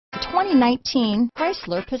2019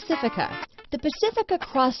 Chrysler Pacifica. The Pacifica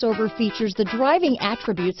crossover features the driving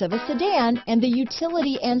attributes of a sedan and the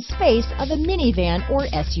utility and space of a minivan or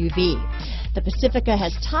SUV. The Pacifica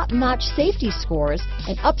has top-notch safety scores,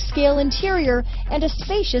 an upscale interior, and a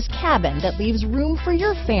spacious cabin that leaves room for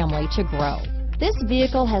your family to grow. This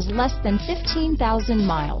vehicle has less than 15,000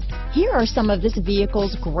 miles. Here are some of this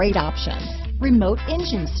vehicle's great options: remote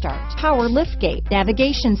engine start, power liftgate,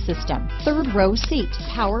 navigation system, third row seat,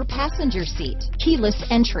 power passenger seat, keyless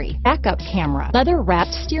entry, backup camera, leather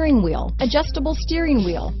wrapped steering wheel, adjustable steering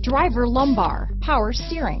wheel, driver lumbar, power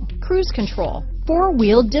steering, cruise control,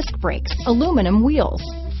 four-wheel disc brakes, aluminum wheels,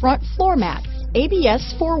 front floor mats,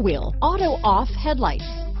 ABS four-wheel, auto-off headlights,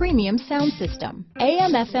 premium sound system,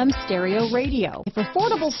 AM/FM stereo radio. If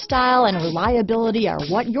affordable style and reliability are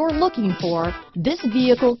what you're looking for, this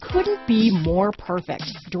vehicle couldn't be more perfect.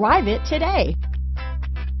 Drive it today.